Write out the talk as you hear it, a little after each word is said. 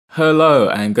Hello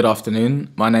and good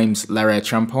afternoon. My name's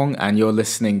Achiampong and you're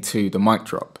listening to The Mic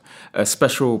Drop, a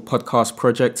special podcast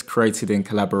project created in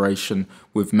collaboration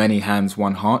with Many Hands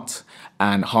One Heart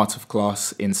and Heart of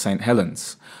Glass in St.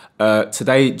 Helens.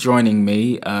 Today joining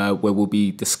me, where we'll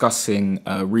be discussing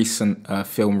a recent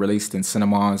film released in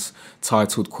cinemas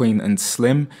titled Queen and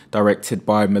Slim, directed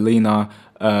by Melina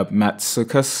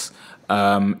Matsoukas,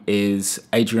 is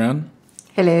Adrian.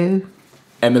 Hello.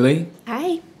 Emily.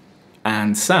 Hi.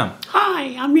 And Sam.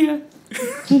 Hi, I'm here.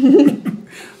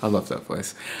 I love that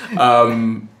voice.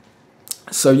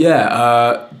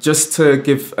 Just to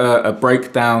give a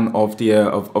breakdown of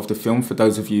the film for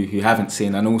those of you who haven't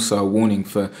seen, and also a warning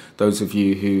for those of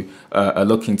you who are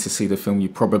looking to see the film. You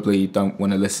probably don't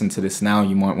want to listen to this now.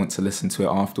 You might want to listen to it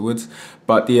afterwards.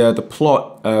 But the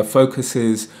plot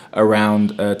focuses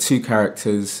around two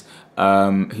characters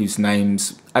whose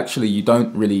names actually you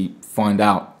don't really find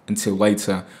out until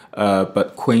later.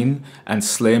 But Queen and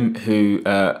Slim, who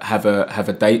have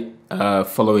a date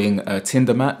following a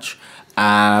Tinder match,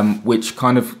 which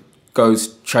kind of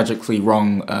goes tragically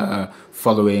wrong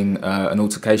following an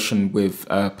altercation with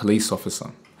a police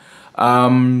officer.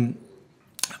 I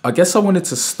guess I wanted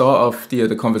to start off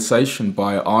the conversation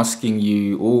by asking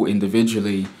you all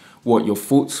individually what your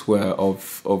thoughts were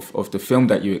of the film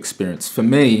that you experienced. For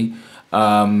me,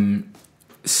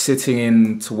 sitting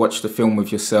in to watch the film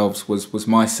with yourselves was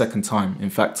my second time.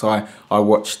 In fact, I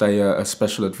watched a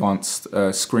special advanced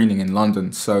screening in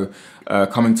London. So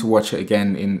coming to watch it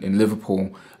again in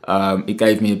Liverpool, it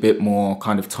gave me a bit more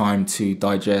kind of time to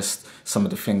digest some of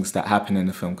the things that happen in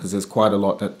the film, because there's quite a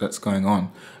lot that's going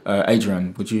on.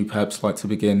 Adrian, would you perhaps like to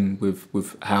begin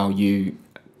with how you,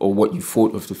 or what you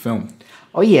thought of the film?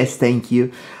 Oh yes, thank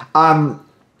you.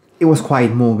 It was quite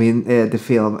moving, the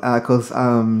film, because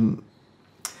I'm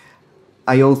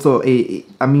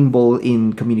involved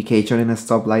in communication and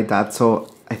stuff like that.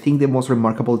 So I think the most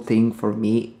remarkable thing for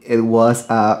me, it was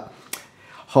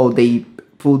how they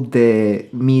put the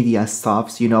media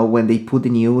stuffs, when they put the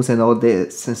news and all the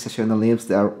sensationalisms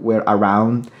that were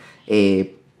around the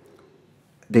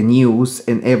news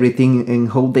and everything,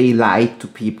 and how they lied to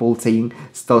people saying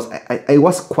stuff. I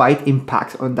was quite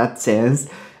impacted on that sense,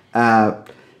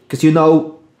 because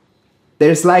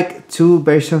there's like two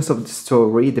versions of the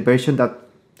story. The version that,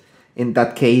 in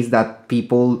that case, that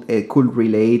people could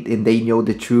relate and they know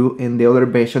the truth, and the other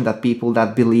version that people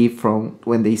that believe from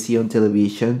when they see on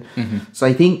television. Mm-hmm. So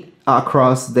I think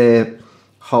across the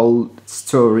whole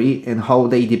story and how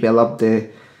they develop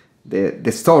the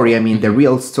story, the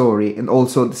real story, and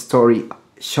also the story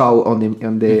show on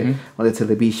the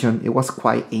television, it was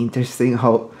quite interesting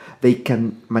how they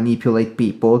can manipulate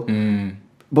people.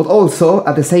 But also,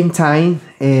 at the same time,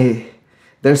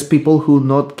 there's people who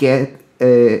not get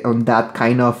on that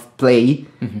kind of play,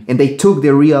 and they took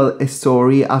the real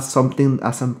story as something,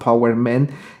 as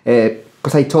empowerment.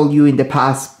 Because I told you in the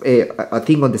past, I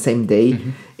think on the same day,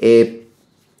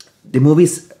 the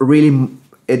movie's really,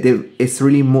 it's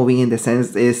really moving in the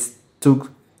sense it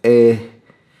took the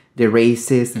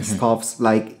racist stuffs.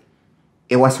 Like,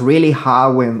 it was really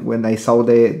hard when I saw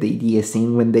the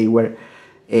scene when they were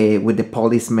with the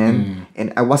policeman,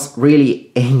 and I was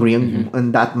really angry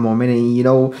in that moment. And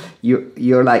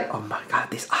you're like, oh my god,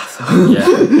 this awesome.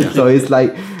 Yeah. So it's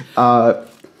like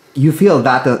you feel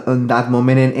that on that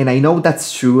moment, and I know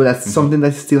that's true. That's something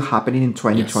that's still happening in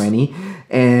 2020. Yes.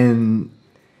 And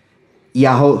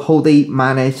yeah, how they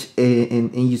manage,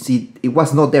 and you see it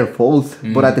was not their fault,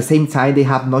 but at the same time they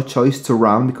have no choice to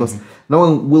run, because no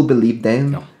one will believe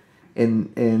them. No.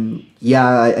 And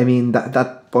yeah,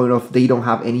 that point of they don't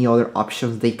have any other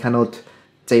options, they cannot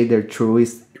say their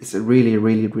truth, is really,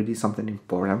 really, really something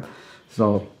important.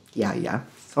 So yeah.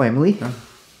 So Emily?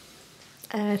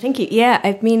 Thank you. Yeah,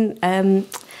 an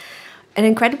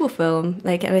incredible film.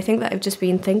 And I think that I've just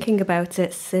been thinking about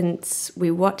it since we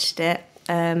watched it.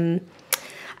 And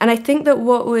I think that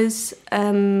what was, I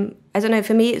don't know,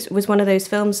 for me it was one of those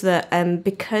films that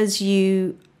because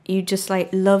you just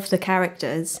love the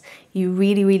characters, you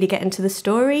really, really get into the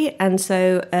story. And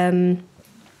so,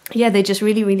 they just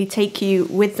really, really take you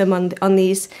with them on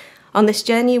this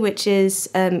journey, which is,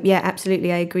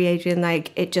 absolutely, I agree, Adrian.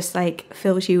 It just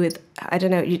fills you with, I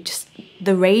don't know,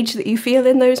 the rage that you feel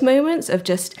in those moments of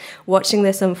just watching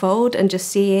this unfold and just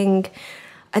seeing,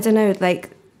 I don't know,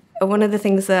 one of the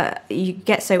things that you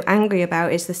get so angry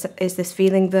about is this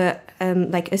feeling that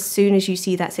as soon as you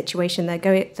see that situation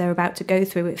they're about to go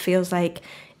through, it feels like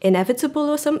inevitable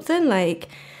or something.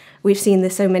 We've seen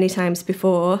this so many times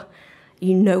before.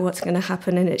 you know what's going to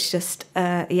happen, and it's just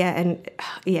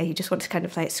you just want to kind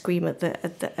of like scream at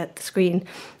the screen.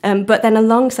 But then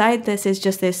alongside this is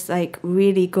just this like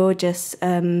really gorgeous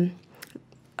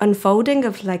unfolding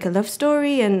of like a love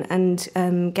story, and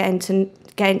getting to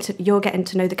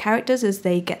know the characters as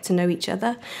they get to know each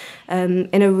other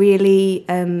in a really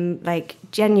like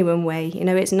genuine way. You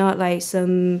know, it's not like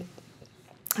some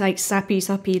like sappy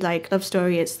like love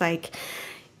story. It's like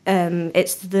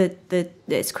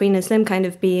it's Queen and Slim kind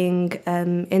of being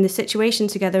in the situation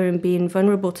together and being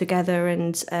vulnerable together,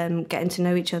 and getting to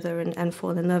know each other and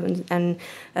fall in love, and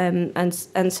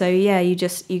so yeah,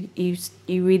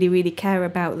 you really care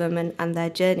about them and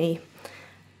their journey,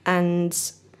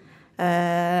 and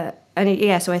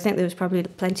yeah, so I think there was probably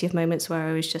plenty of moments where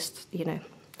I was just, you know,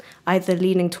 either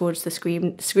leaning towards the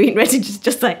screen ready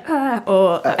just like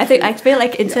or I feel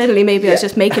like internally maybe I was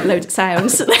just making loads of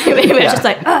sounds. Maybe I was just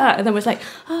like and then was like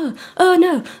oh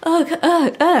no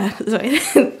so I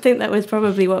think that was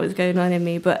probably what was going on in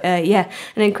me. But yeah,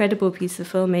 an incredible piece of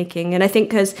filmmaking, and I think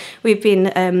because we've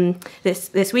been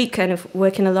this week kind of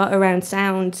working a lot around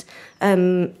sound,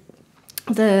 the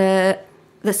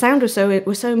sound was so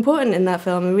important in that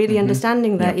film, and really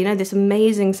understanding that, you know, this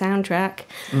amazing soundtrack,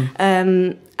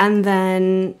 and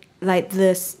then like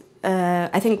this.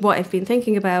 I think what I've been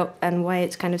thinking about and why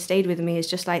it's kind of stayed with me is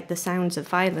just like the sounds of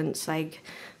violence, like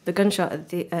the gunshot at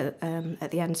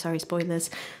the end. Sorry, spoilers.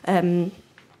 I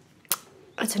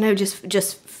don't know,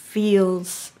 just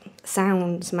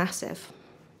sounds massive.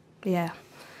 Yeah.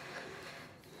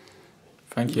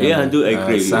 Thank you. Yeah, I do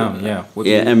agree. Sam, yeah.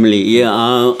 Emily.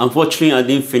 Yeah, unfortunately, I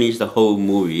didn't finish the whole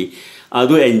movie. I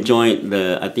do enjoy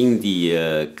I think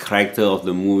the character of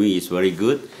the movie is very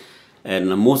good,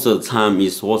 and most of the time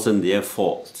it wasn't their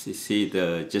fault. You see,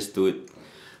 they just do it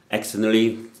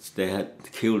accidentally. They had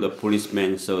to kill the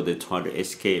policeman, so they try to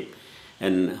escape,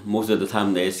 and most of the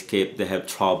time they escape, they have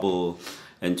trouble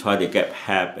and try to get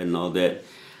help and all that.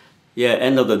 Yeah,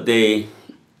 end of the day,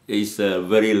 it's a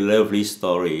very lovely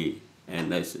story.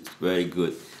 And that's very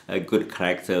good, a good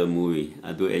character movie.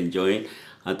 I do enjoy it.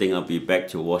 I think I'll be back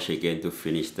to watch again to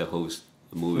finish the whole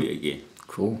movie again.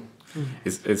 Cool.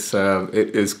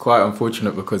 It is quite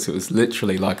unfortunate because it was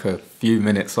literally like a few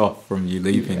minutes off from you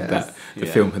leaving that the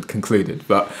film had concluded.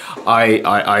 But I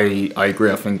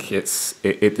agree. I think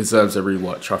it deserves a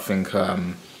rewatch. I think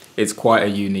it's quite a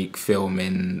unique film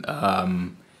in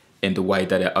the way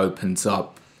that it opens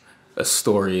up a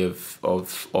story of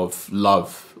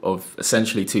love, of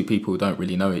essentially two people who don't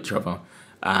really know each other,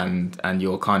 and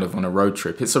you're kind of on a road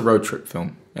trip. It's a road trip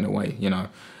film in a way, you know,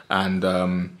 and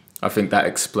I think that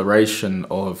exploration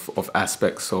of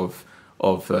aspects of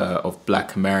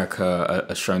Black America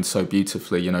are shown so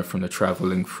beautifully, you know, from the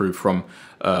traveling through from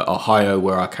Ohio,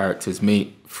 where our characters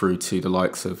meet, through to the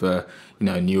likes of you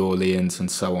know, New Orleans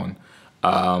and so on.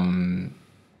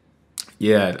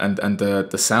 Yeah, and the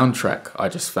soundtrack I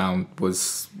just found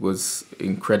was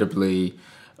incredibly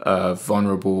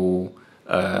vulnerable,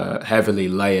 heavily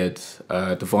layered.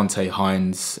 Devonte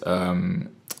Hines,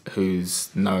 who's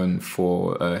known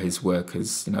for his work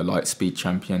as, you know, Lightspeed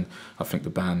Champion. I think the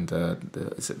band,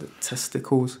 is it the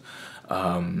Testicles,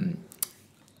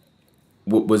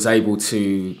 was able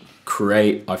to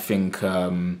create, I think,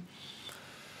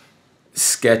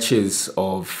 sketches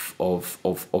of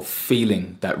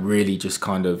feeling that really just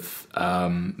kind of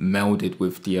melded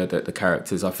with the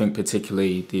characters. I think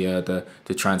particularly the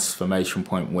transformation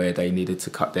point where they needed to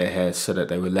cut their hair so that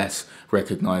they were less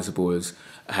recognizable as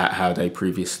how they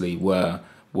previously were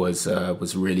was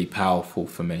really powerful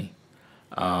for me.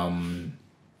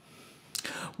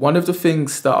 One of the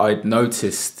things that I'd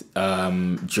noticed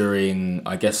during,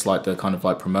 I guess, like the kind of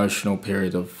like promotional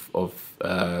period of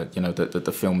you know,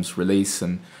 the film's release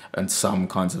and some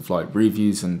kinds of like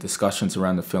reviews and discussions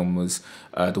around the film was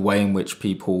the way in which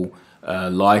people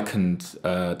likened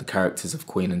the characters of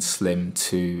Queen and Slim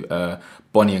to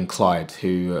Bonnie and Clyde,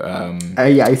 who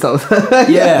yeah, I saw.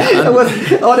 Yeah,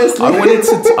 honestly,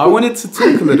 I wanted to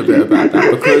talk a little bit about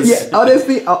that because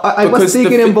honestly, I was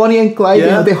thinking in Bonnie and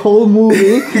Clyde the whole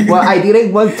movie. Well, I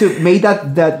didn't want to make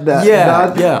that.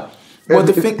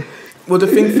 Well, the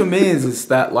thing for me is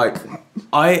that like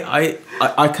I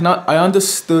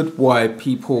understood why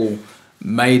people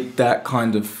made that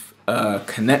kind of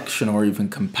connection or even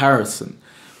comparison,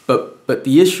 but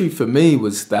the issue for me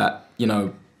was that, you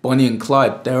know, Bonnie and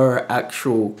Clyde, they are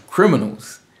actual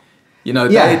criminals. You know,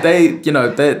 they you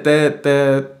know,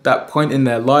 that point in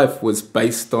their life was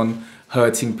based on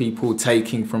hurting people,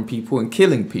 taking from people, and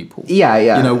killing people.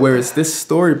 Yeah. You know, whereas this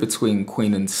story between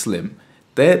Queen and Slim,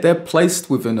 they're placed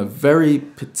within a very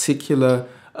particular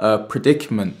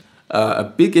predicament a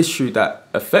big issue that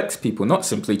affects people, not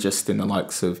simply just in the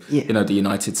likes of the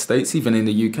United States, even in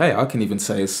the UK. I can even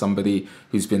say, as somebody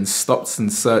who's been stopped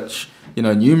and searched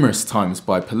numerous times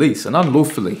by police, and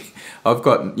unlawfully. I've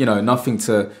got nothing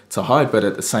to hide, but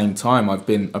at the same time I've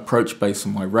been approached based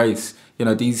on my race.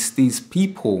 These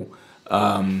people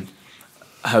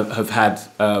have had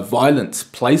violence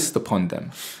placed upon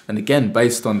them, and again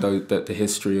based on the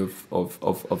history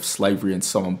of slavery and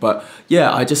so on. But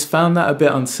yeah, I just found that a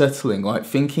bit unsettling, like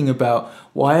thinking about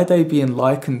why are they being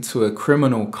likened to a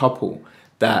criminal couple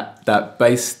that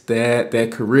based their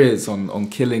careers on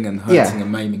killing and hurting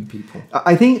and maiming people.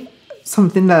 I think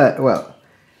something that, well,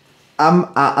 I'm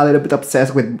a little bit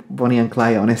obsessed with Bonnie and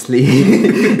Clyde, honestly,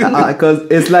 because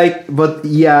it's like, but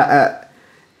yeah,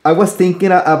 I was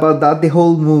thinking about that the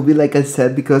whole movie, like I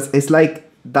said, because it's like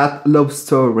that love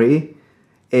story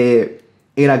in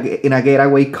a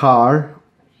getaway car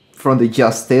from the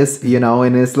justice,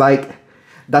 and it's like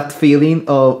that feeling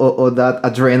of that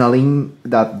adrenaline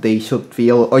that they should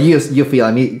feel, or you feel.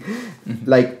 I mean,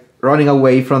 like running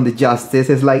away from the justice.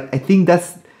 It's like, I think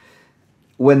that's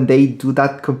when they do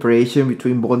that comparison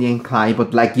between Bonnie and Clyde.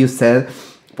 But like you said,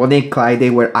 Bonnie and Clyde, they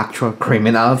were actual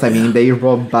criminals. I mean, they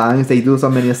rob banks, they do so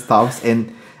many stuffs,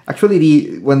 and actually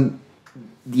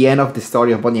the end of the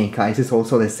story of Bonnie and Clyde is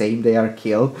also the same. They are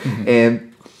killed.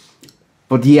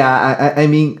 But yeah, I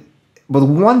mean, but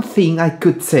one thing I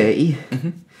could say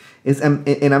is,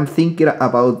 and I'm thinking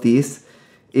about this,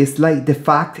 is like the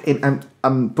fact, and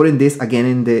I'm putting this again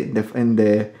in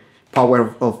the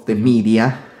power of the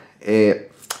media.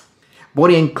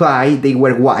 Bonnie and Clyde, they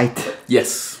were white.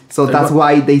 Yes. So that's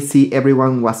why they see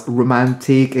everyone was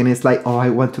romantic, and it's like, oh, I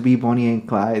want to be Bonnie and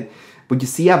Clyde. But you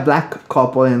see a black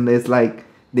couple, and it's like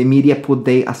the media put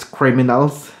they as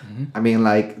criminals. I mean,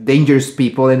 like dangerous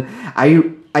people, and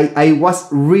I was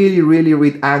really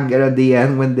with anger at the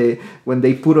end when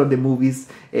they put on the movies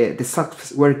the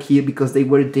suspects were killed because they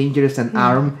were dangerous and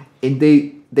armed, and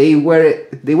they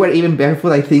were even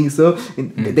barefoot, I think so.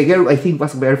 And the girl, I think,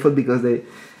 was barefoot because they.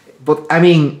 But I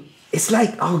mean, it's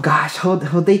like, oh gosh, how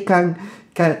they can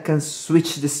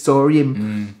switch the story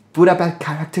and put a bad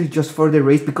character just for the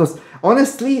race, because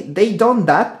honestly they done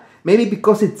that maybe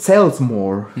because it sells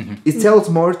more. It sells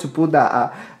more to put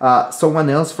someone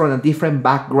else from a different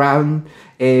background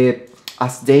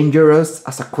as dangerous,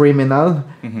 as a criminal.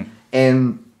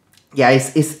 And yeah,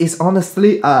 it's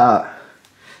honestly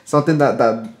something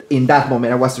that in that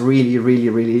moment I was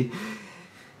really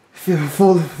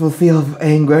full of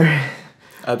anger.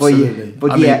 Absolutely.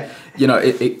 But I yeah, mean,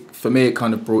 it for me, it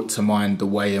kind of brought to mind the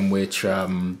way in which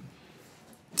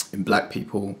black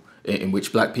people,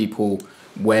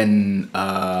 when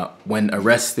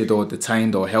arrested or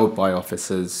detained or held by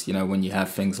officers, when you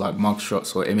have things like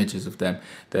mugshots or images of them,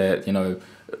 they're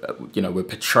were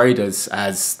portrayed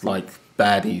as like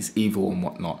baddies, evil and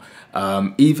whatnot.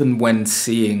 Even when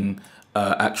seeing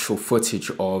actual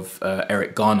footage of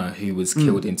Eric Garner, who was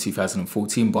killed in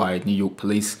 2014 by New York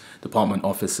Police Department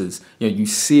officers, you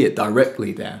see it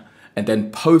directly there. And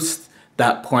then post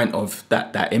that point of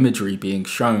that imagery being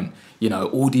shown,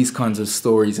 all these kinds of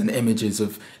stories and images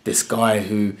of this guy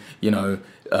who,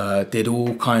 did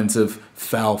all kinds of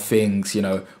foul things,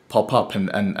 pop up,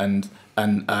 and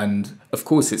of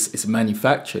course it's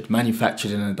manufactured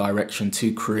in a direction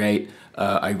to create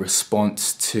a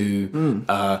response to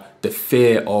the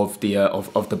fear of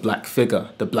the black figure,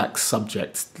 the black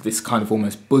subject, this kind of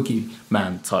almost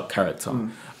boogeyman type character.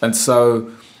 And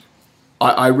so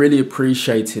I really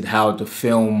appreciated how the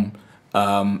film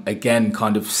again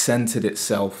kind of centered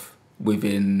itself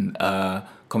within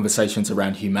conversations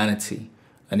around humanity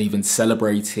and even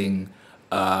celebrating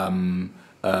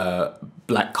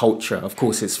black culture. Of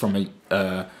course, it's from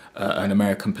an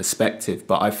American perspective,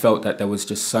 but I felt that there was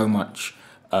just so much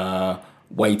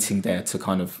waiting there to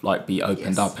kind of like be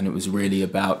opened up, and it was really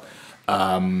about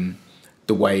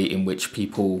the way in which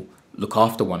people look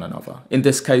after one another. In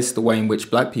this case, the way in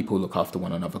which black people look after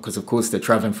one another, because of course they're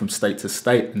traveling from state to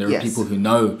state, and there are people who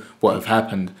know what have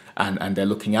happened, and they're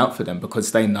looking out for them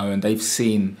because they know and they've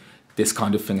seen this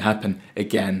kind of thing happen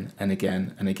again and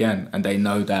again and again, and they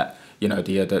know that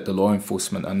the law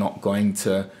enforcement are not going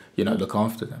to look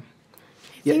after them.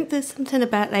 I think there's something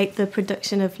about like the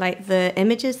production of like the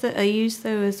images that are used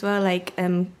though as well, like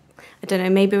I don't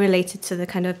know, maybe related to the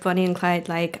kind of Bonnie and Clyde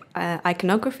like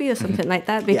iconography or something like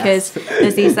that, because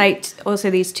there's these like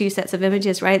also these two sets of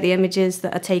images, right? The images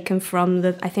that are taken from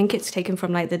I think it's taken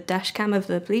from like the dash cam of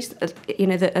the police,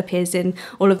 that appears in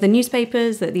all of the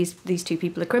newspapers, that these two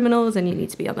people are criminals and you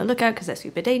need to be on the lookout because they're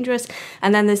super dangerous.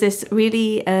 And then there's this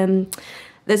really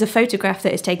there's a photograph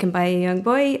that is taken by a young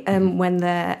boy when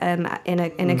they're in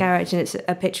a garage, and it's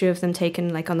a picture of them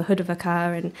taken like on the hood of a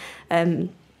car, and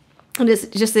it's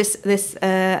just this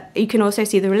you can also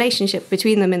see the relationship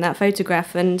between them in that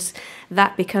photograph, and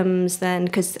that becomes then,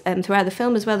 because throughout the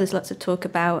film as well, there's lots of talk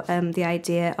about the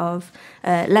idea of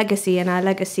legacy and our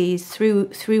legacies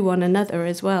through one another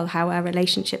as well, how our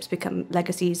relationships become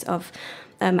legacies of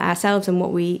ourselves and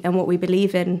what we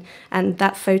believe in, and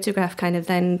that photograph kind of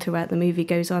then throughout the movie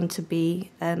goes on to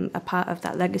be a part of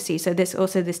that legacy. So this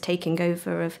also this taking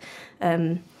over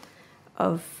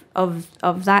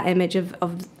of that image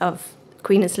of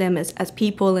Queen and Slim as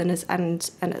people and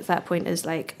at that point as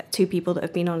like two people that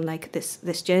have been on like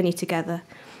this journey together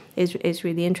is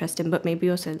really interesting, but maybe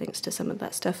also links to some of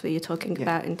that stuff that you're talking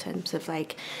about in terms of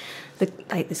like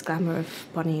this glamour of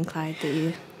Bonnie and Clyde that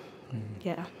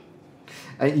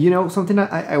you something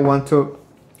that I want to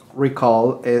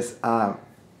recall is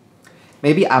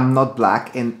maybe I'm not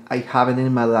black and I haven't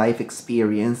in my life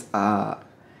experienced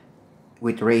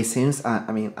with racism.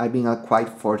 I mean, I've been quite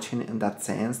fortunate in that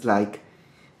sense. Like,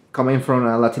 coming from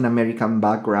a Latin American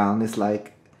background, is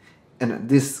like, and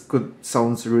this could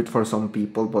sound rude for some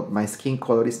people, but my skin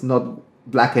color is not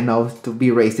black enough to be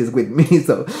racist with me.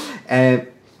 So,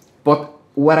 but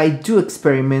what I do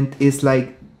experiment is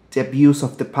like the abuse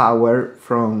of the power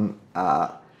from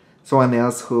someone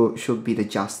else who should be the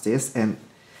justice. And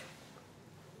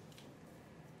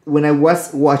when I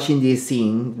was watching this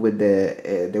scene with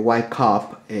the white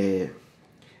cop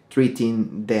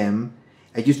treating them,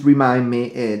 it just remind me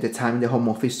the time the Home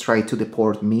Office tried to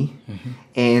deport me,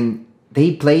 and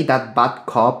they played that bad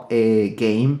cop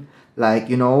game, like,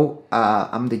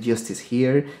 I'm the justice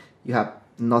here, you have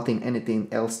anything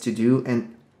else to do.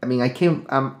 And I mean,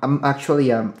 I'm actually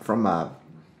from a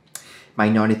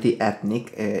minority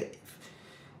ethnic,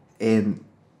 and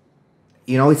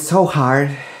it's so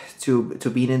hard to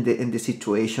be in the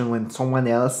situation when someone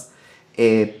else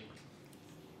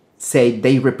say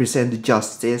they represent the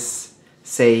justice,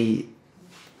 say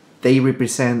they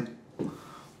represent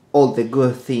all the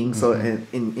good things. So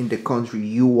in the country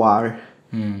you are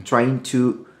trying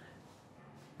to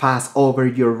pass over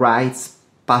your rights,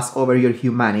 pass over your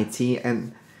humanity.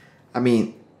 And I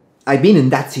mean, I've been in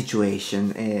that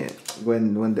situation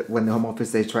when the Home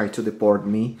Office, they tried to deport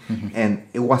me, and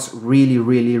it was really,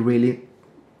 really, really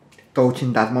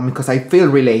touching that moment, because I feel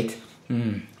relate.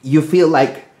 You feel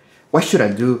like, what should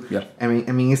I do? Yeah. I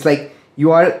mean, it's like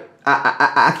you are.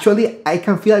 I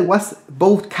can feel I was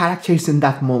both characters in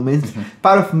that moment.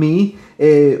 Part of me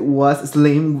was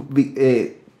Slim.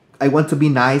 I want to be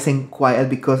nice and quiet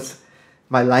because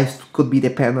my life could be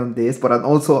dependent on this, but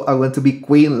also I want to be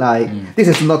Queen. Like, this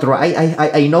is not right.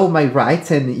 I know my rights,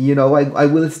 and I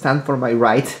will stand for my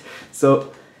rights.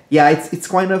 So yeah, it's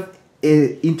kind of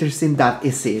interesting that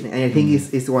is it, and I think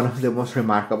it's one of the most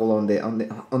remarkable on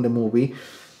the movie.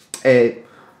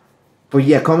 But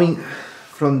yeah, coming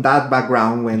from that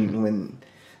background, when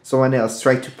someone else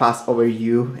tried to pass over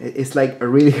you, it's like a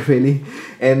really, really,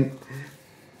 and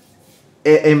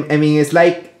I mean, it's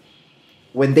like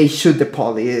when they shoot the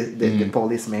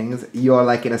policemen, you're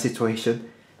like in a situation,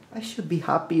 I should be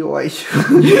happy, or I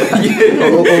should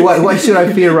or what should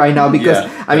I feel right now? Because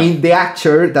I mean, the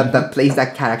actor that plays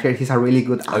that character, he's a really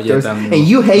good actor, and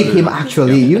you hate him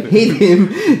actually. You hate him,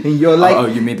 and you're like, oh,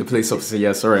 you mean the police officer?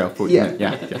 Yeah, sorry, I thought.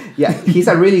 Yeah, he's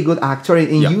a really good actor,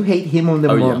 and you hate him on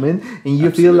the moment, and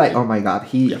you feel like, oh my god,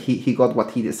 he got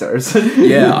what he deserves. For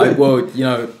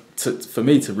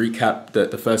me, to recap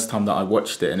the first time that I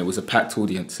watched it, and it was a packed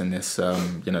audience in this,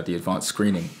 the advanced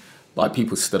screening, like,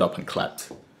 people stood up and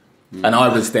clapped. And I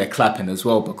was there clapping as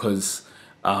well, because,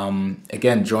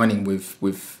 again, joining with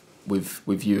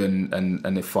you,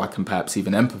 and if I can perhaps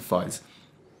even empathise,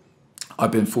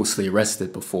 I've been falsely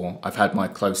arrested before. I've had my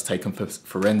clothes taken for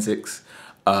forensics,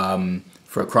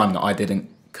 for a crime that I didn't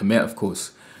commit, of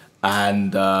course.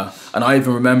 And I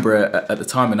even remember at the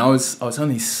time, and I was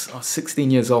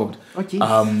 16 years old.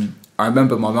 Oh, I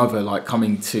remember my mother like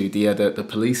coming to the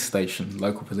police station,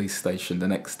 local police station, the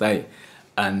next day,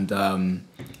 and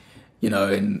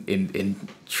in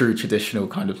true traditional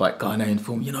kind of like Ghanaian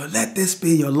form, let this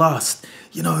be your last.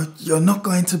 You're not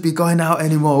going to be going out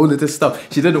anymore. All of this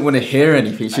stuff. She didn't want to hear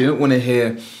anything. She didn't want to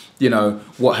hear,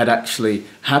 what had actually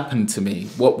happened to me.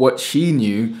 What she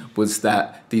knew was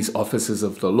that these officers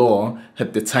of the law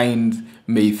had detained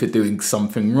me for doing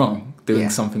something wrong, doing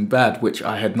something bad, which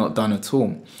I had not done at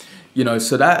all.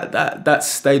 So that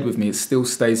stayed with me. It still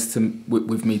stays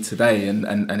with me today,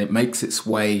 and it makes its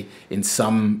way in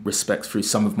some respects through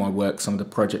some of my work, some of the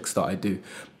projects that I do.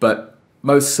 But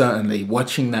most certainly,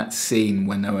 watching that scene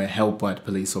when they were held by the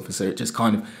police officer, it just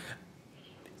kind of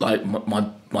like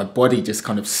my body just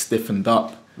kind of stiffened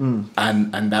up,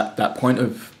 and that point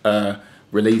of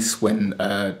release when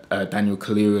Daniel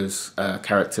Kaluuya's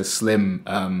character Slim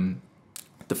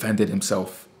defended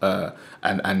himself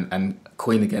and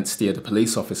Queen against the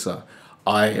police officer,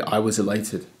 I was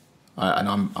elated,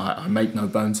 I make no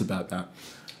bones about that.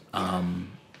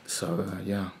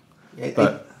 Yeah.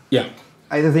 But yeah,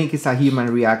 I don't think it's a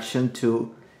human reaction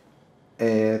to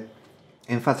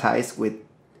empathize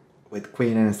with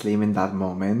Queen and Slim in that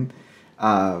moment,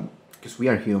 because we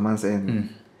are humans, and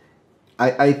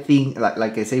I think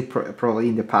like I say probably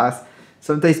in the past,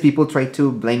 sometimes people try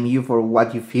to blame you for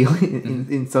what you feel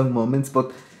in some moments,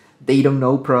 but they don't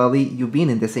know probably you've been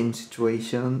in the same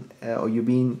situation, or you've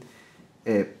been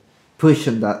pushed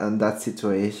in that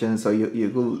situation, so you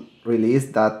will release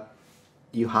that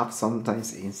you have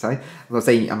sometimes inside. I'm not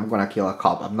saying I'm gonna kill a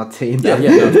cop, I'm not saying that.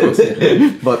 Yeah, no, of course.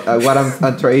 Yeah. But what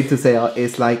I'm trying to say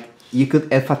is like you could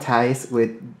empathize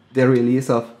with the release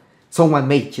of someone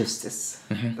made justice.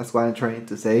 That's what I'm trying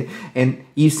to say. And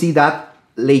you see that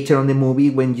later on the movie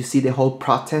when you see the whole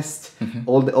protest,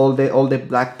 all the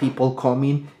black people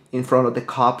coming in front of the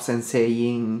cops and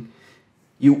saying,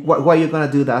 why are you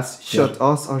gonna do that? Shoot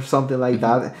us or something like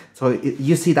that. So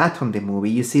you see that on the movie.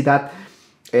 You see that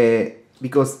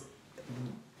because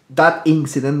that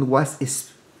incident was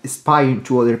inspiring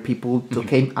to other people to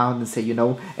came out and say,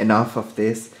 enough of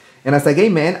this. And as a gay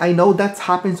man, I know that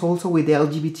happens also with the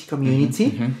LGBT community,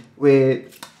 where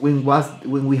when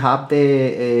we have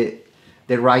the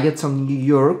riots on New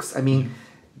York. I mean,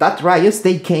 that riots,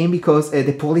 they came because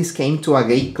the police came to a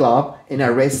gay club and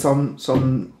arrest some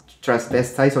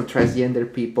transvestites or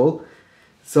transgender people.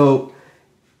 So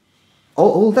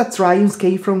all that riots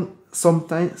came from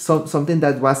something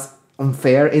that was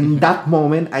unfair. In that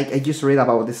moment, I just read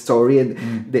about the story,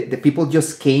 and the people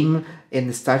just came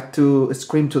and start to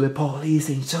scream to the police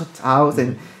and shut out,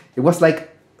 and it was like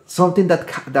something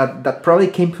that probably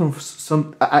came from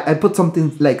some. I put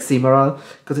something like similar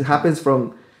because it happens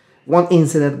from one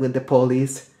incident with the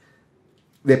police.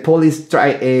 The police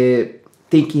try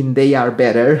thinking they are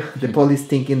better. The police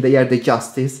thinking they are the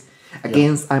justice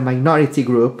against a minority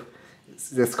group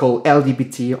that's called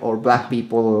LGBT or black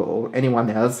people or anyone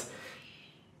else.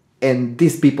 And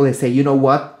these people, they say, you know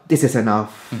what, this is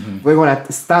enough. We're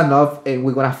gonna stand up and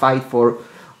we're gonna fight for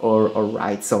our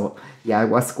rights. So yeah, it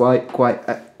was quite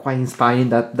inspiring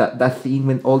that thing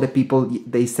when all the people,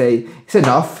 they say it's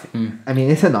enough. I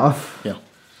mean, it's enough. Yeah.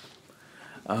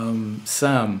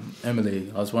 Sam,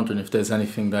 Emily, I was wondering if there's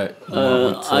anything that you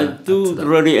want to I add do to that.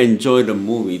 really enjoy the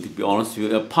movie, to be honest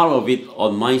with you. A part of it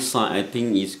on my side, I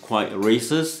think, is quite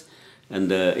racist, and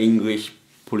the English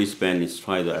policeman is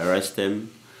trying to arrest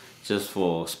them just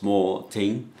for a small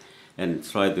thing, and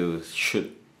try to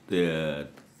shoot the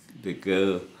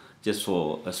girl just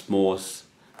for a small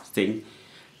thing.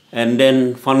 And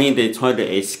then finally they try to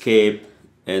escape,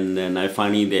 and then I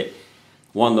find that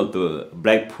one of the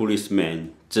black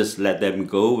policemen just let them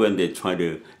go when they try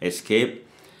to escape.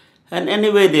 And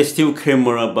anyway, they're still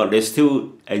criminal, but they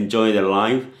still enjoy their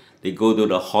life. They go to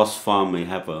the horse farm and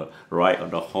have a ride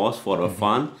on the horse for the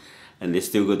fun. And they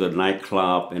still go to the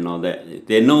nightclub and all that.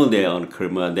 They know they're on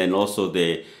criminal. Then also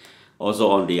they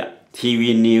on the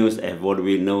TV news,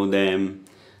 everybody know them.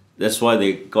 That's why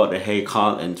they got a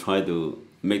haircut and try to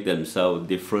make themselves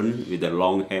different with the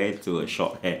long hair to a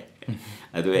short hair.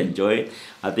 I do enjoy it.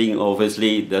 I think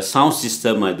obviously the sound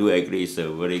system, I do agree, is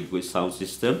a very good sound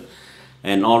system.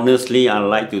 And honestly, I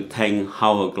like to thank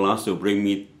Howard Glass to bring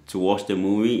me to watch the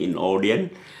movie in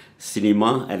Odeon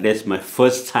cinema. And that's my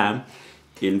first time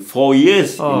in 4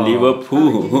 years in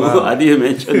Liverpool. Wow. I didn't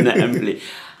mention that, Emily.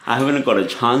 I haven't got a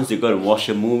chance to go and watch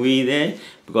a movie there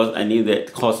because I knew that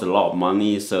it cost a lot of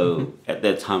money. So at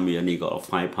that time, we only got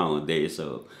 £5 a day.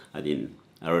 So I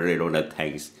really don't want to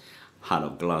thank Heart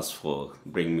of Glass for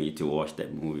bringing me to watch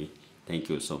that movie. Thank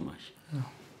you so much.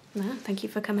 No, thank you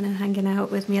for coming and hanging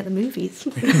out with me at the movies.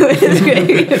 It's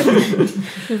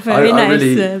great. Very nice.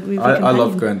 Movie I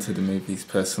love going to the movies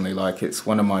personally. Like, it's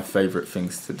one of my favourite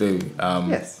things to do.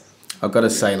 Yes. I've got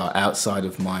to say, like, outside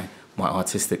of my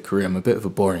artistic career, I'm a bit of a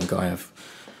boring guy. I've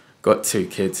got 2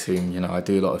 kids who, I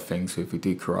do a lot of things with. We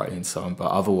do karate and so on.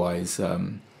 But otherwise,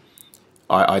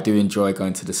 I do enjoy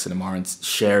going to the cinema and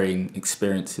sharing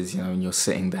experiences, when you're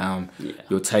sitting down,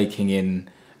 you're taking in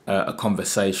a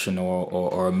conversation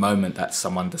or a moment that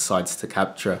someone decides to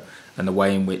capture, and the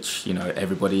way in which,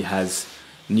 everybody has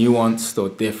nuanced or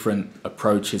different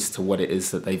approaches to what it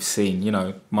is that they've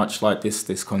seen, much like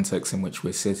this context in which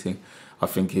we're sitting, I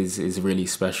think is really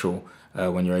special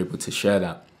when you're able to share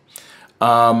that.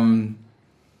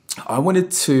 I'm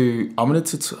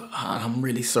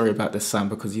really sorry about this, Sam,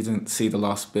 because you didn't see the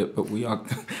last bit, but we are.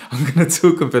 I'm going to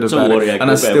talk a bit about Don't worry, it.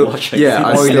 I still watch it.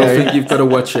 I still think you've got to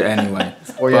watch it anyway.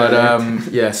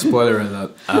 But spoiler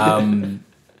alert.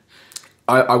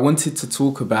 I wanted to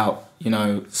talk about,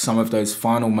 some of those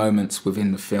final moments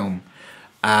within the film,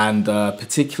 and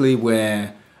particularly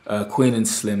where Queen and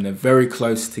Slim, they're very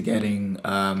close to getting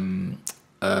an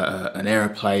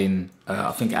airplane,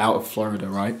 I think out of Florida,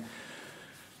 right?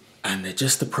 And they're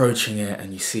just approaching it,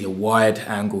 and you see a wide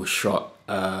angle shot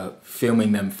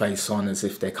filming them face on as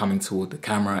if they're coming toward the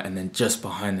camera, and then just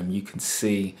behind them you can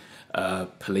see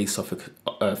police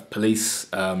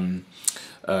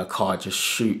car just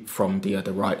shoot from the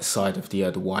other right side of the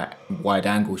other wide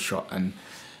angle shot, and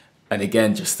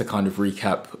again, just to kind of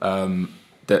recap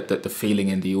the feeling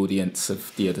in the audience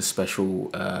of the other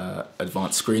special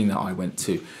advanced screening that I went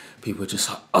to, people were just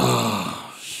like,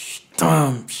 oh,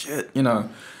 damn shit,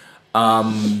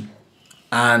 and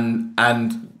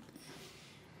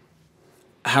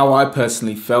how I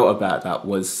personally felt about that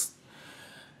was,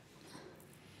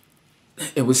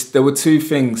 there were two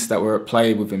things that were at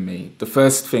play within me. The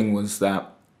first thing was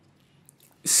that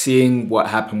seeing what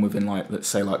happened within, let's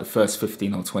say the first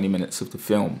 15 or 20 minutes of the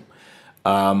film,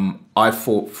 I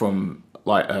thought from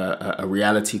a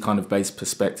reality kind of based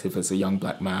perspective as a young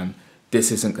black man,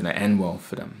 this isn't going to end well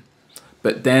for them.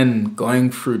 But then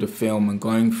going through the film and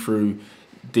going through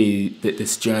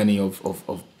this journey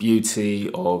of beauty,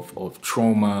 of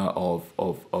trauma,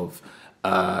 of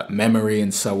memory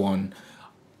and so on,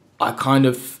 I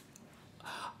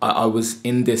was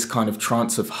in this kind of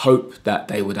trance of hope that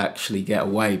they would actually get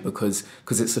away, because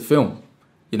it's a film.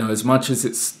 As much as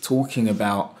it's talking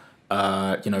about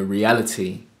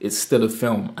reality, it's still a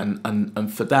film,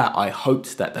 and for that I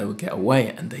hoped that they would get away,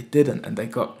 and they didn't, and they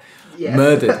got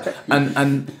murdered.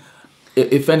 and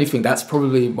if anything, that's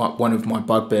probably one of my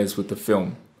bugbears with the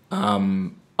film.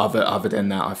 Other than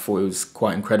that, I thought it was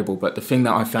quite incredible. But the thing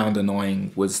that I found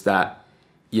annoying was that,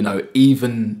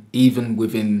 even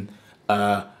within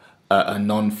a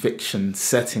non-fiction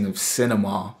setting of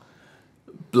cinema,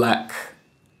 black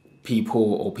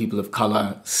people or people of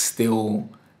color still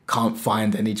can't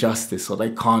find any justice, or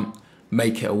they can't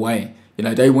make it away.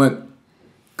 They weren't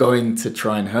going to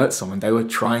try and hurt someone. They were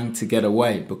trying to get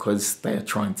away because they are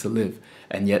trying to live,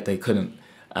 and yet they couldn't.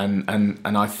 And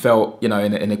I felt,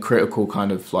 in a critical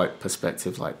kind of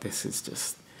perspective, this is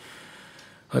just,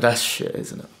 that's shit,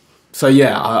 isn't it? So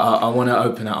yeah, I want to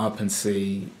open it up and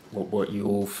see what you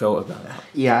all felt about that.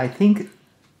 Yeah, I think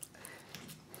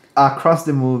across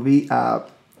the movie,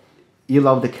 you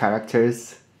love the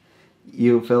characters,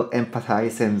 you feel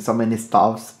empathize and so many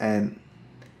stuffs, and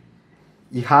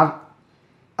you have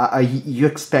you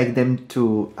expect them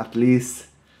to at least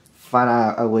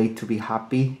find a way to be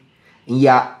happy. And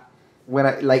yeah, when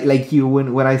I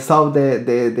when I saw the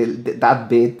that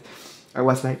bit, I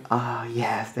was like, oh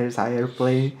yes, there's an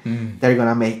airplane, they're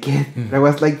gonna make it. I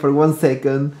was for 1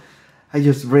 second, I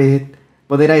just breathed,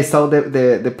 but then I saw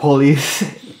the police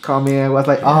coming. I was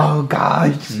like, oh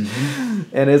gosh.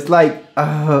 And it's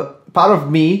part of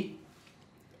me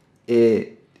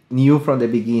knew from the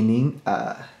beginning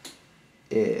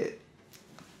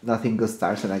nothing good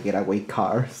starts in a getaway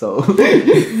car. So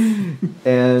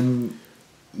and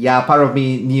yeah, part of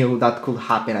me knew that could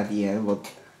happen at the end, but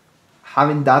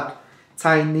having that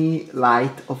tiny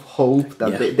light of hope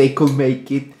that they could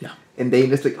make it, and they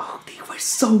just oh, they were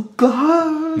so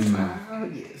close.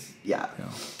 Yes, yeah.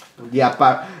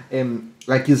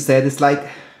 Like you said, it's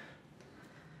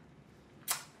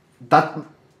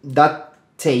that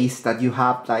taste that you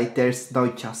have, there's no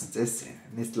justice,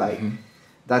 and it's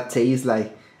that taste,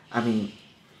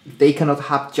 they cannot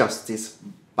have justice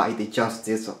by the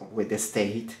justice with the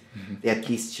state. They at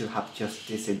least should have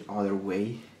justice in other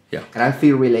way. Yeah. And I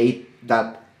feel relate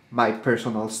that my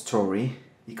personal story,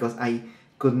 because I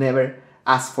could never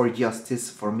ask for justice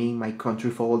for me in my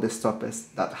country, for all the stuff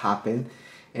that happened.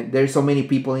 And there's so many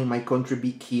people in my country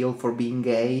be killed for being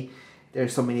gay.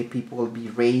 There's so many people be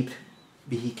raped,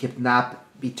 be kidnapped,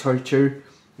 be tortured.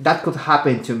 That could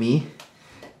happen to me.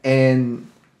 And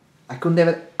I could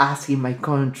never ask in my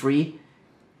country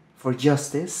for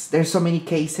justice. There's so many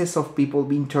cases of people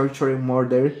being tortured and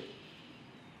murdered,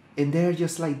 and they're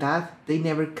just like that. They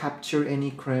never capture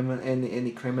any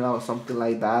criminal or something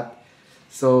like that.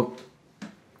 So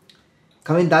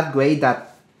coming that way,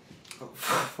 that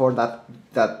for that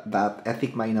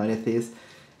ethnic minorities,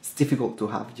 it's difficult to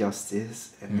have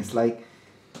justice. And it's like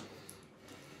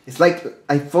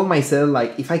I told myself,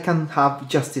 if I can have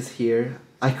justice here,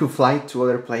 I could fly to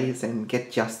other place and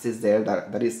get justice there.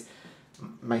 That is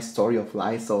my story of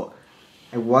life. So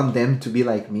I want them to be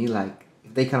like me. Like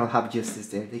if they cannot have justice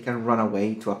there, they can run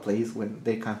away to a place when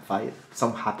they can find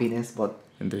some happiness. But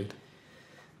Indeed.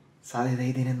 sadly,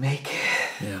 they didn't make.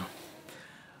 Yeah.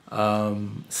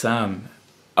 Sam.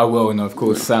 Oh well, no, of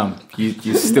course, Sam. You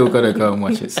still gotta go and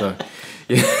watch it. So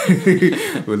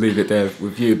yeah, we'll leave it there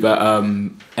with you. But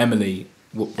Emily,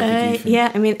 what did you think?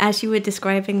 Yeah, I mean, as you were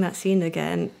describing that scene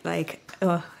again, like,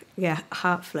 oh yeah,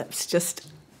 heart flips.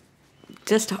 Just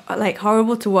like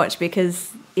horrible to watch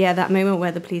because yeah, that moment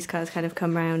where the police cars kind of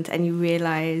come round and you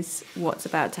realise what's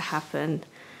about to happen.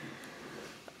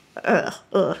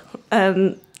 But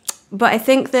I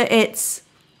think that it's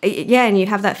yeah, and you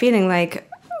have that feeling like,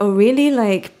 oh really,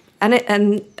 like,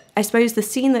 and I suppose the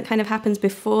scene that kind of happens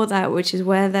before that, which is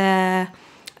where they're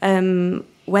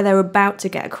about to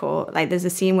get caught. Like there's a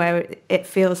scene where it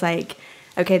feels like,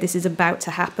 okay, this is about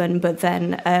to happen, but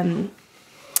then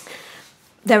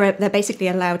they're basically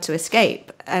allowed to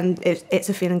escape, and it's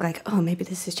a feeling like, oh, maybe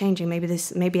this is changing,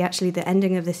 maybe actually the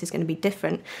ending of this is going to be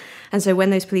different. And so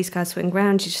when those police cars swing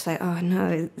round, you're just like, oh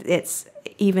no, it's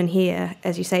even here,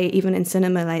 as you say, even in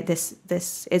cinema, like this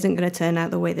isn't going to turn out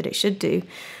the way that it should do.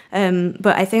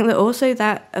 But I think that also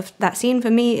that scene for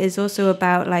me is also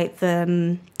about like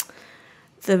the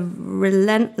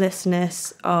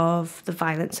relentlessness of the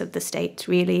violence of the state,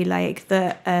 really, like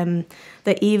that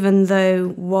even though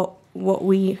what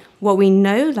we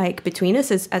know, like between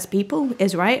us as people,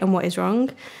 is right and what is wrong,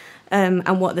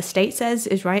 and what the state says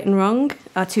is right and wrong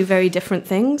are two very different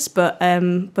things. But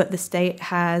the state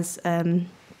has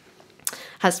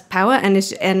power, and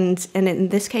in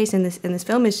this case, in this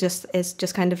film, is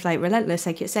just kind of like relentless,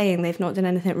 like you're saying. They've not done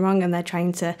anything wrong, and they're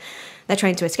trying to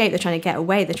escape. They're trying to get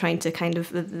away. They're trying to kind of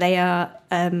they are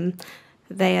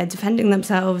defending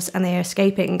themselves, and they are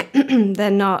escaping.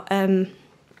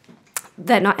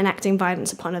 They're not enacting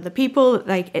violence upon other people.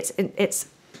 Like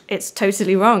it's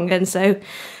totally wrong. And so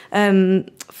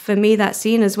for me, that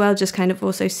scene as well, just kind of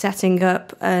also setting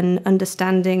up an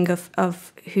understanding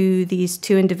of who these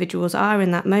two individuals are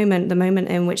in that moment, the moment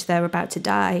in which they're about to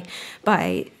die,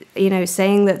 by, you know,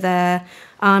 saying that they're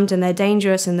armed and they're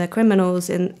dangerous and they're criminals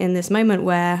in this moment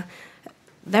where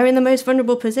they're in the most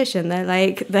vulnerable position. They're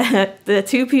like the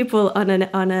two people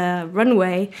on a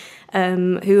runway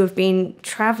who have been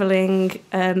traveling,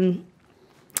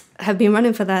 have been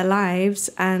running for their lives,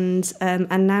 and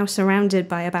now surrounded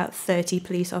by about 30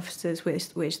 police officers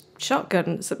with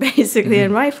shotguns, basically,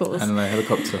 and rifles. And a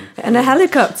helicopter. And a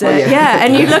helicopter, Oh, yeah.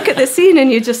 And you look at the scene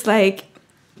and you're just like,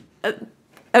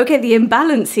 okay, the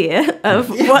imbalance here of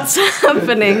what's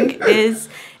happening is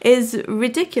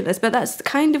ridiculous. But that's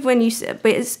kind of when you...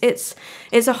 But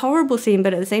it's a horrible scene,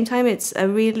 but at the same time, it's a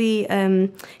really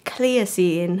clear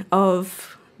scene of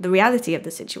the reality of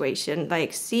the situation,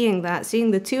 like seeing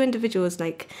the two individuals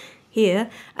like here,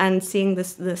 and seeing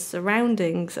the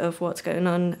surroundings of what's going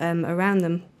on around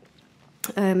them.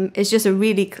 It's just a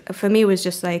really, for me, was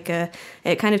just like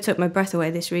it kind of took my breath away,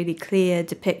 this really clear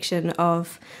depiction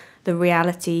of the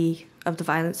reality of the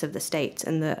violence of the state,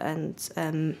 and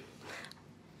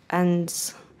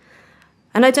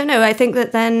I don't know, I think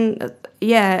that then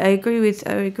I agree with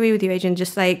you, Adrian,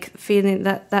 just like feeling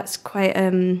that's quite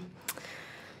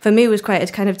for me, it was quite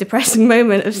a kind of depressing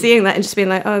moment of seeing that and just being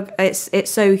like, oh, it's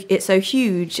so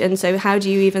huge. And so how do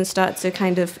you even start to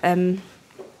kind of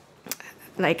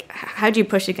like, how do you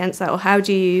push against that, or how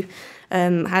do you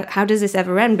how does this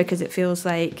ever end, because it feels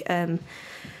like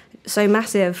so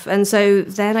massive. And so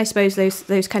then I suppose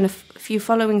those kind of few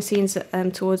following scenes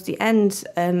towards the end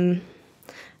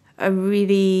are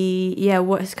really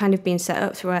what has kind of been set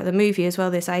up throughout the movie as well,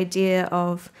 this idea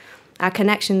of our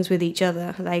connections with each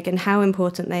other, like, and how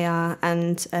important they are,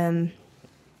 and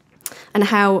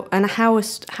how a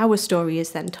story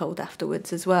is then told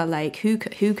afterwards as well, like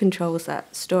who controls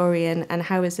that story, and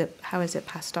how is it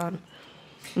passed on.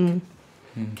 Can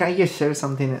I just share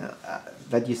something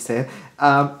that you said?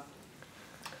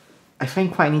 I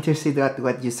find quite interesting that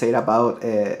what you said about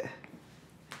the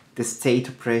state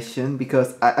oppression,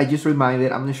 because I just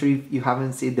reminded, I'm not sure if you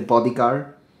haven't seen The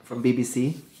Bodyguard from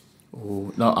BBC.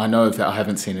 Oh, no, I know of it. I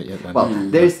haven't seen it yet. Then. Well,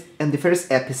 there's in the first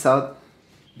episode,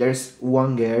 there's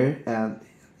one girl, and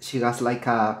she has like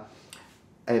a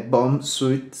bomb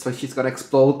suit, so she's gonna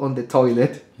explode on the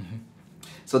toilet. Mm-hmm.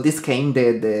 So this came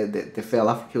the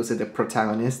fella who was the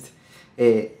protagonist,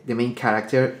 the main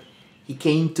character. He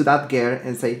came to that girl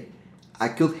and said, "I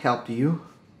could help you,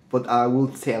 but I will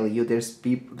tell you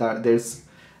there's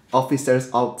officers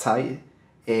outside.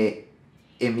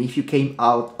 And if you came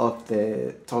out of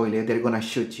the toilet, they're gonna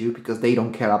shoot you because they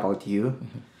don't care about you."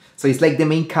 Mm-hmm. So it's like the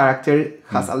main character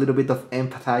has a little bit of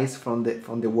empathize from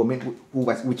the woman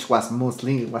which was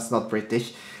Muslim, was not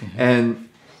British, and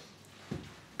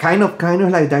kind of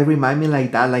like that remind me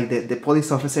like that, like the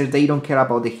police officers, they don't care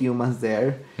about the humans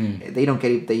there. They don't care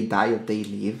if they die or they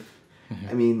live.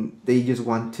 I mean, they just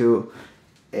want to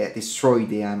destroy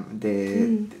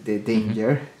the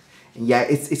danger. And yeah,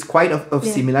 it's quite of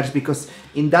similars, because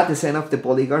in that scene of the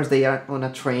bodyguards, they are on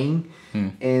a train,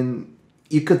 and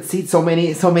you could see so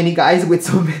many guys with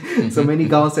so many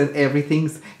guns and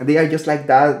everything, and they are just like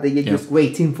that. They are just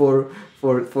waiting for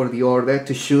the order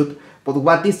to shoot. But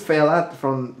what this fella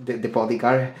from the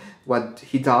bodyguard, what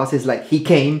he does is like he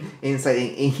came inside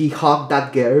and he hugged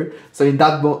that girl. So in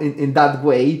that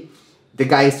way, the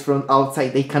guys from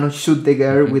outside, they cannot shoot the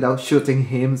girl without shooting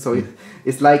him. So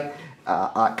it's like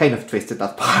kind of twisted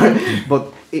that part,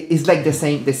 but it's like the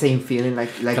same feeling.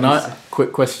 Like Can I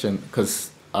quick question, because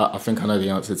I think I know the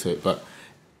answer to it, but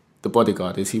the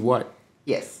bodyguard, is he white?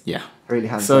 Yes. Yeah. Really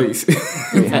handsome. So,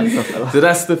 really handsome fella. so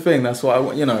that's the thing. That's what I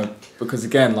want, because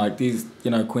again, like these,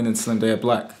 Queen and Slim, they are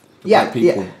black. Black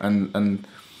people. And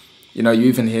you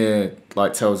even hear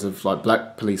like tales of like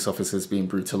black police officers being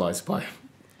brutalized by,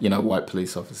 white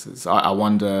police officers. I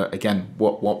wonder again,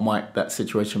 what might that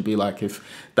situation be like if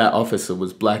that officer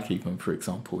was black, even, for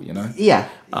example, Yeah.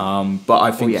 But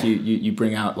I think you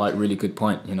bring out like really good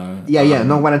point, Yeah.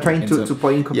 No, what I'm trying to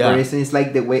point in comparison is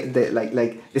like the way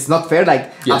like it's not fair,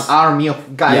 like an army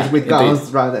of guys with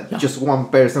guns rather than just one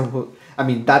person who. I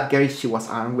mean, that girl, she was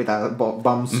armed with a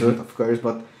bomb suit, of course,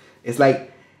 but it's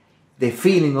like the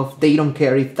feeling of they don't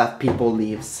care if that people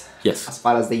lives. Yes. As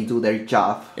far as they do their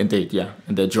job. Indeed, yeah.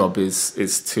 And their job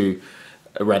is to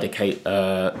eradicate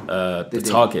the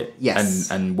target.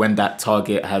 Yes. And when that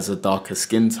target has a darker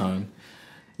skin tone,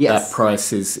 that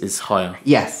price is higher.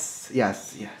 Yes.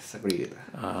 Agreed.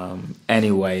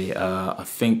 Anyway, I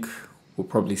think we'll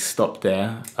probably stop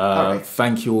there. Right.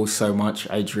 Thank you all so much,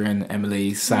 Adrian,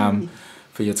 Emily, Sam,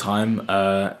 for your time.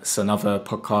 It's another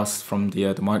podcast from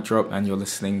the Mic Drop, and you're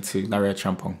listening to Larry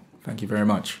Achiampong. Thank you very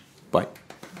much. Bye.